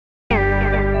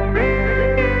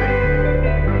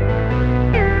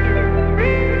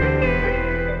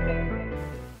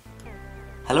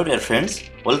Hello dear friends,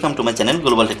 welcome to my channel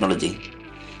Global Technology.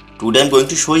 Today I am going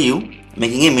to show you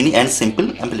making a mini and simple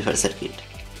amplifier circuit.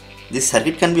 This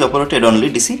circuit can be operated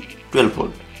only DC 12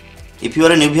 volt. If you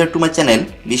are a new viewer to my channel,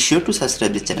 be sure to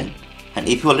subscribe this channel. And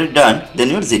if you already done,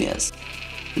 then you are genius.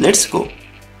 Let's go.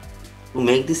 To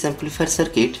make this amplifier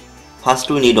circuit, first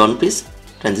we need one piece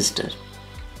transistor.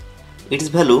 Its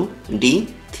value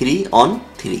D3 on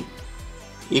 3.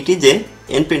 It is a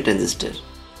N-pin transistor.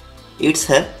 It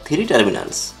has 3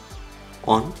 terminals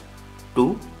 1,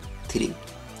 2, 3.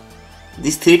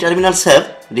 These 3 terminals have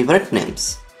different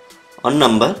names: 1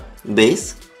 number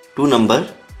base, 2 number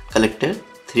collector,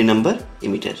 3 number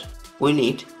emitter. We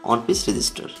need 1 piece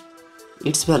resistor.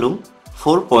 Its value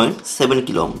 4.7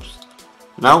 K ohms.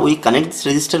 Now we connect this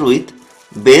resistor with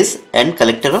base and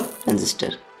collector of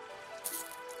transistor.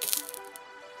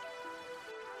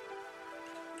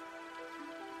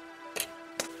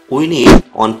 We need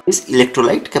 1 piece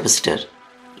electrolyte capacitor.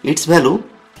 Its value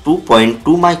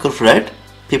 2.2 microfarad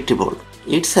 50 volt.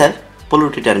 It has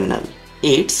polarity terminal.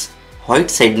 Its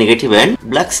white side negative and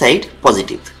black side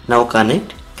positive. Now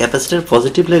connect capacitor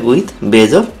positive leg with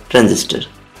base of transistor.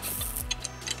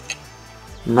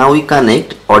 Now we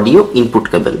connect audio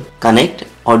input cable. Connect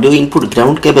audio input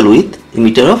ground cable with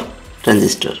emitter of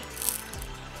transistor.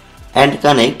 And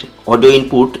connect audio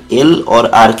input L or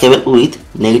R cable with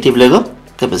negative leg of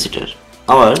capacitor.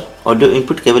 Our audio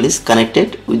input cable is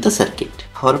connected with the circuit.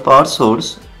 For power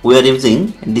source, we are using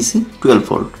DC 12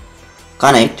 volt.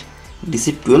 Connect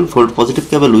DC 12 volt positive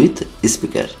cable with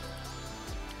speaker.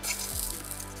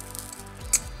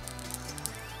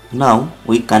 Now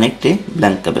we connect a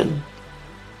blank cable.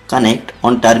 Connect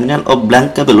on terminal of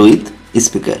blank cable with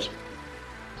speaker.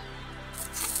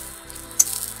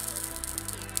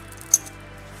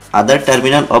 Other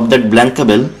terminal of that blank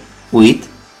cable with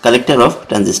collector of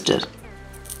transistor.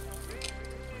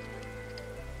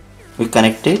 We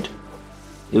connected,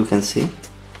 you can see.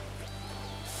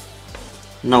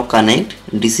 Now connect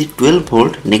DC 12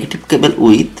 volt negative cable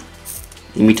with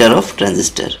emitter of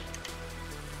transistor.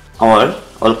 Our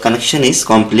all connection is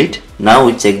complete. Now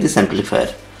we check this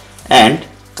amplifier and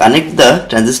connect the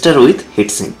transistor with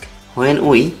heatsink. When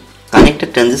we connect a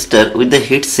transistor with the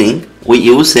heatsink, we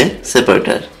use a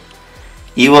separator.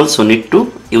 You also need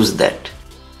to use that.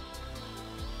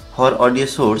 For audio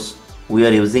source, we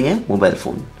are using a mobile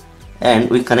phone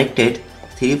and we connected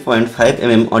 3.5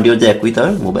 mm audio jack with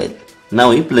our mobile. Now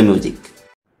we play music.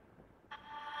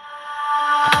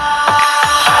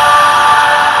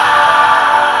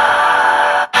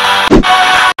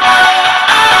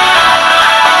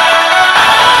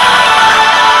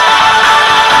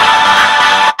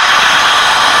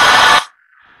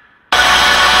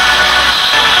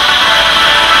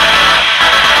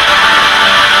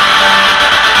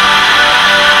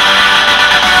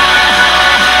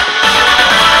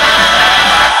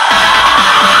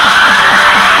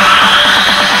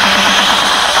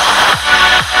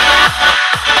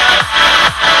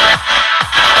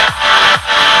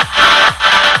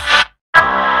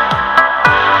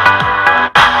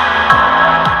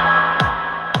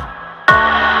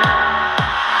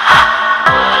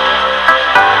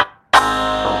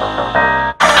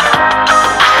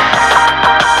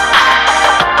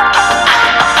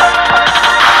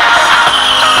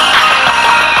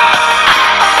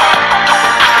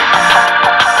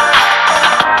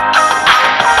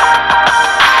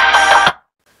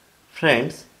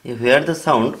 Friends, you hear the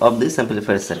sound of this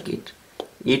amplifier circuit.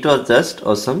 It was just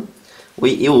awesome. We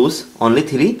use only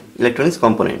 3 electronics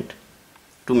components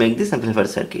to make this amplifier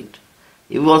circuit.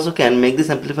 You also can make this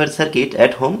amplifier circuit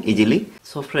at home easily.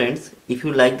 So friends, if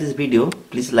you like this video,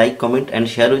 please like, comment and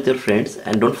share with your friends,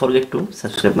 and don't forget to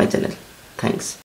subscribe my channel. Thanks.